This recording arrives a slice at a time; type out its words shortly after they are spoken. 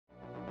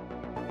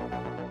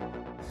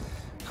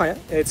Hiya,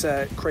 it's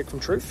Craig from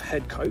Truth,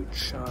 head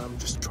coach. I'm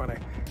just trying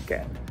to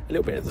get a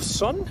little bit of the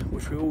sun,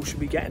 which we all should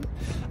be getting.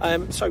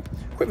 So,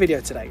 quick video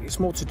today. It's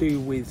more to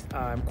do with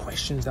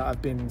questions that I've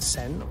been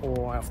sent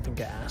or I often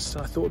get asked.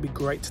 And I thought it'd be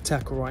great to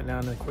tackle right now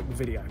in a quick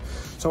video.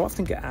 So I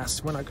often get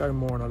asked when I go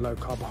more on a low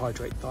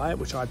carbohydrate diet,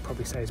 which I'd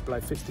probably say is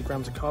below 50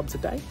 grams of carbs a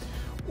day,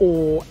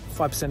 or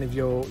 5% of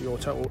your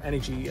total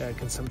energy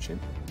consumption.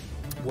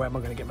 Where am I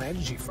going to get my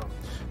energy from?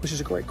 Which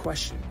is a great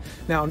question.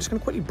 Now, I'm just going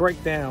to quickly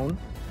break down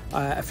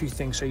a few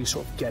things so you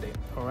sort of get it,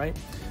 all right?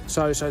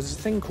 So there's a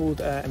thing called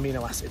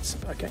amino acids,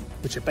 okay,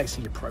 which are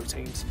basically your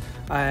proteins,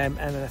 and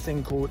then a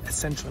thing called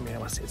essential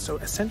amino acids. So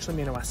essential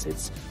amino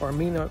acids are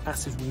amino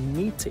acids we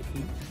need to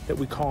eat that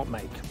we can't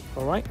make,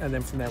 all right? And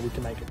then from there we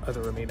can make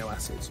other amino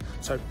acids.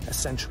 So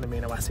essential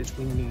amino acids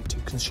we need to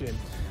consume.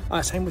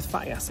 Same with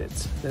fatty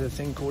acids. There's a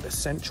thing called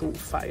essential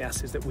fatty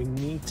acids that we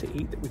need to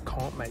eat that we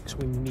can't make, so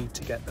we need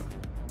to get them.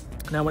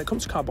 Now, when it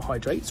comes to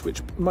carbohydrates,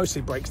 which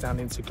mostly breaks down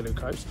into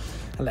glucose,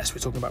 unless we're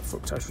talking about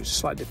fructose, which is a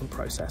slightly different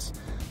process,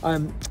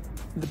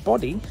 the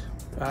body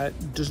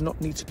does not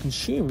need to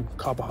consume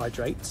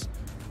carbohydrates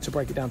to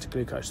break it down to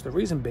glucose. The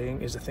reason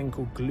being is a thing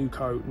called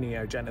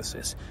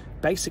gluconeogenesis.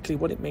 Basically,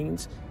 what it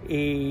means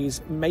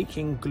is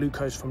making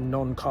glucose from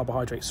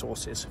non-carbohydrate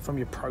sources, from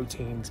your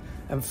proteins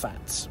and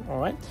fats, all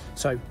right?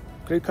 So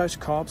glucose,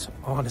 carbs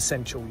aren't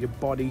essential. Your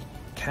body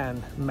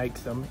can make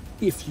them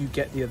if you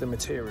get the other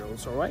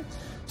materials, all right?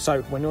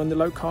 So when you're on the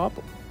low carb,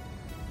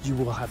 you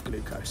will have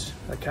glucose,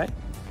 okay?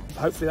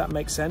 Hopefully that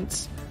makes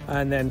sense,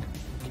 and then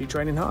keep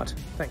training hard.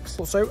 Thanks.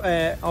 Also,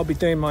 I'll be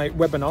doing my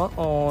webinar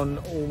on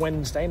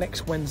Wednesday,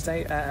 next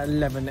Wednesday at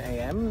 11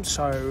 AM,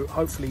 so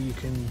hopefully you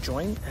can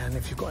join, and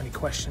if you've got any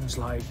questions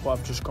like what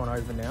I've just gone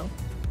over now,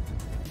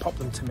 pop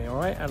them to me, all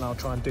right? And I'll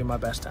try and do my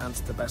best to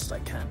answer the best I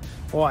can.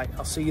 All right,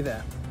 I'll see you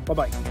there.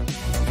 Bye-bye.